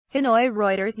Hanoi.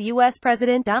 Reuters. U.S.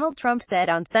 President Donald Trump said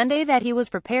on Sunday that he was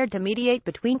prepared to mediate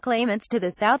between claimants to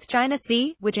the South China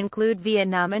Sea, which include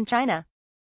Vietnam and China.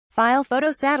 File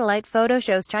photo. Satellite photo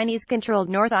shows Chinese-controlled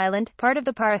North Island, part of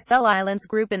the Paracel Islands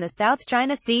group in the South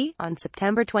China Sea, on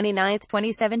September 29,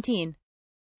 2017.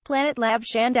 Planet Lab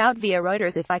shanned out via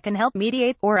Reuters. If I can help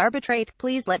mediate or arbitrate,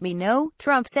 please let me know,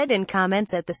 Trump said in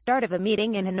comments at the start of a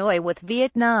meeting in Hanoi with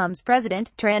Vietnam's President,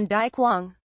 Tran Dai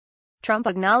Quang. Trump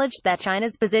acknowledged that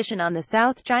China's position on the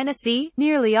South China Sea,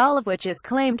 nearly all of which is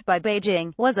claimed by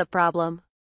Beijing, was a problem.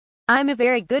 I'm a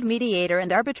very good mediator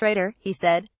and arbitrator, he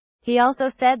said. He also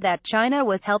said that China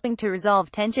was helping to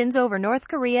resolve tensions over North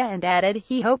Korea and added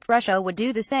he hoped Russia would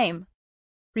do the same.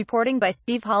 Reporting by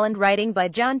Steve Holland, writing by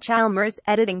John Chalmers,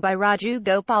 editing by Raju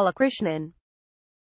Gopalakrishnan.